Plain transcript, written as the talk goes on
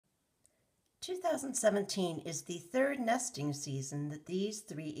2017 is the third nesting season that these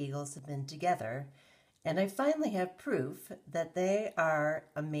three eagles have been together, and I finally have proof that they are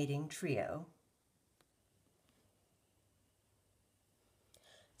a mating trio.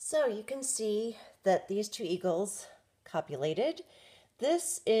 So you can see that these two eagles copulated.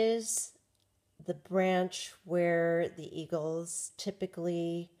 This is the branch where the eagles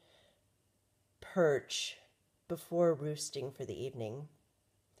typically perch before roosting for the evening.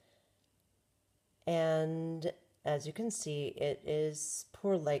 And as you can see, it is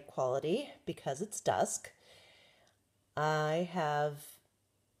poor light quality because it's dusk. I have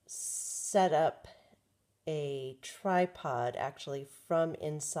set up a tripod actually from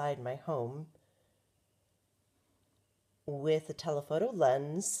inside my home with a telephoto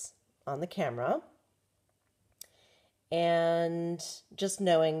lens on the camera. And just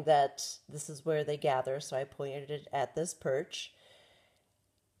knowing that this is where they gather, so I pointed it at this perch.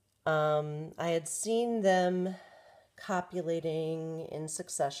 I had seen them copulating in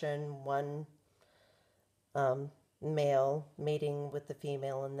succession, one male mating with the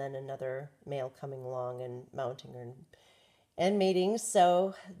female and then another male coming along and mounting her and mating.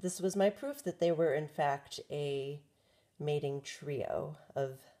 So this was my proof that they were in fact a mating trio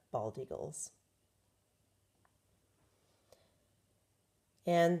of bald eagles.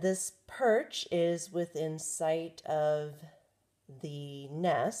 And this perch is within sight of the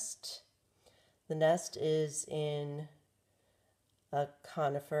nest. The nest is in a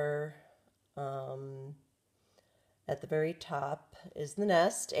conifer. At the very top is the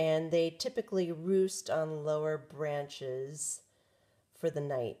nest, and they typically roost on lower branches for the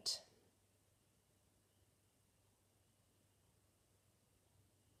night.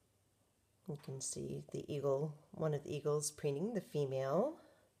 You can see the eagle, one of the eagles preening the female.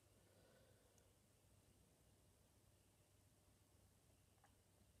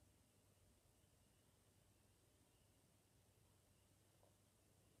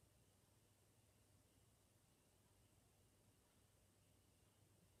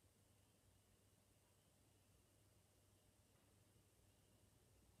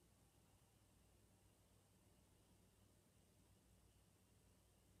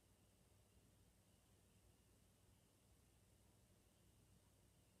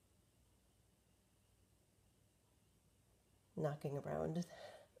 Knocking around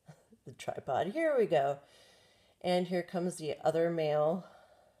the tripod. Here we go. And here comes the other male.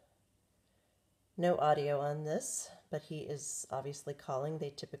 No audio on this, but he is obviously calling.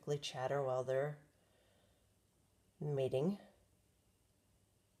 They typically chatter while they're mating.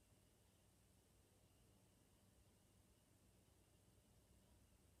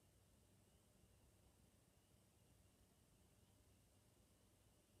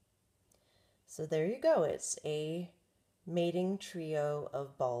 So there you go. It's a mating trio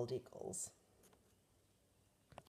of bald eagles.